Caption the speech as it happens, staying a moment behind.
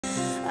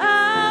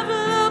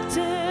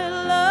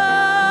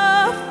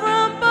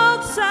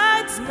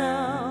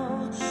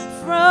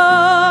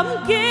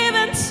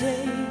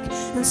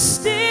and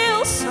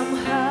still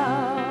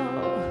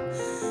somehow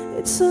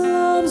it's a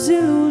love's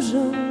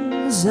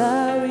illusions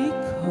I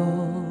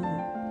recall.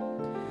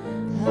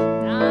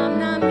 Tam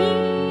na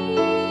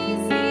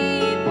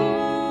mizi bo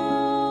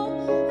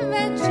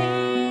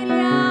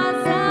večerja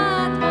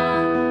za dva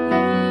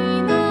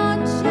in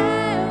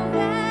odšel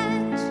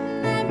več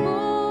ne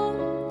bo,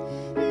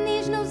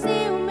 nežno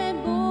vzel me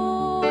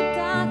bo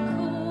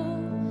tako.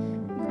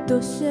 Kdo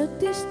še v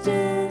teh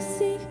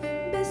časih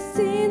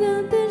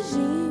beseda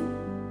drži,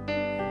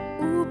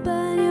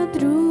 upanje v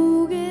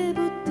druge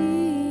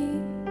poti,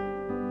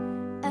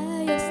 a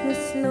jaz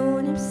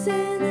naslonim se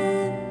na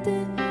te,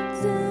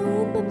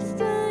 zaupam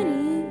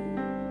stvari,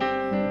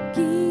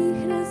 ki jih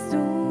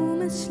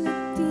razumeš le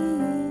ti.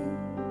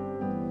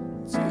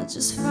 I'll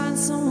just find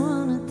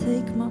someone to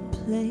take my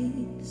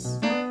place.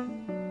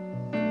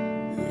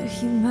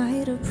 He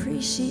might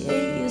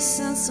appreciate your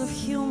sense of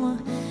humor.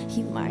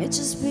 He might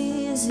just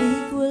be as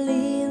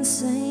equally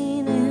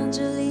insane,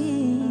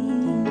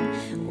 Angeline.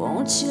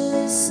 Won't you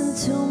listen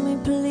to me,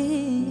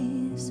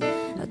 please?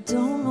 I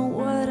don't know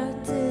what I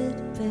did,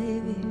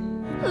 baby.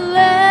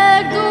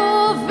 Le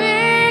kdo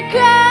ve,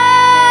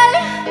 kaj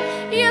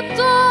je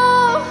to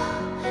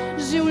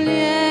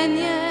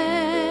življenje,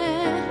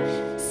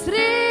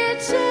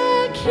 sreče,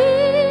 ki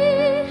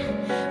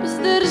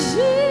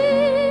vzdrži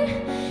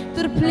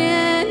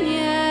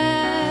trpljenje.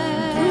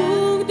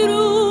 Drug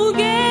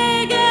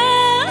drugega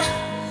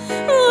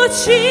v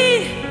oči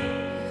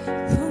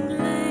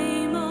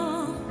poglejmo,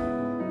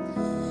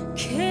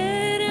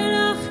 ker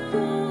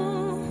lahko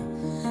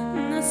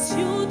nas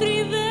jutri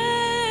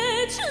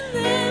več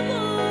ne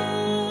bo.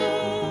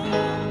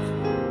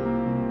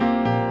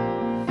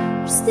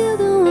 You're still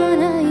the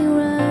one I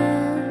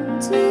run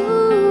to,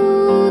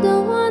 the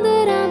one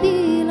that I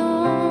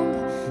belong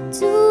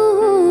to.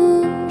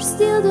 You're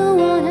still the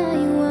one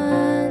I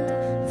want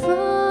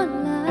for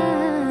life.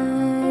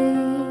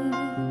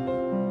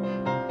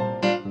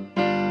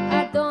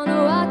 I don't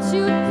know what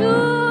you do,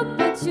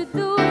 but you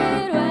do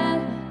it well.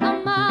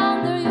 I'm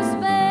under your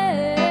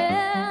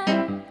spell.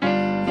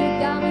 You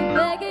got me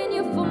begging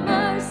you for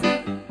mercy.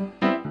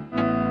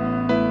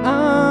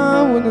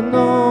 I wanna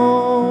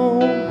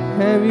know,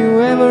 have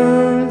you ever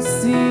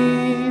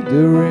seen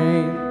the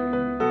rain?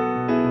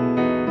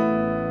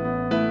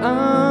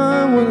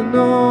 I wanna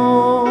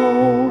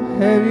know,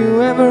 have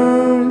you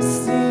ever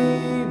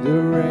seen the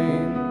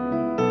rain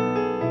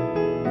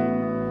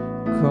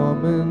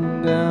coming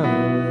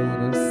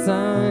down a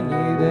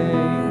sunny day?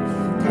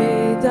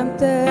 Gledam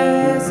te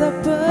za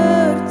prvi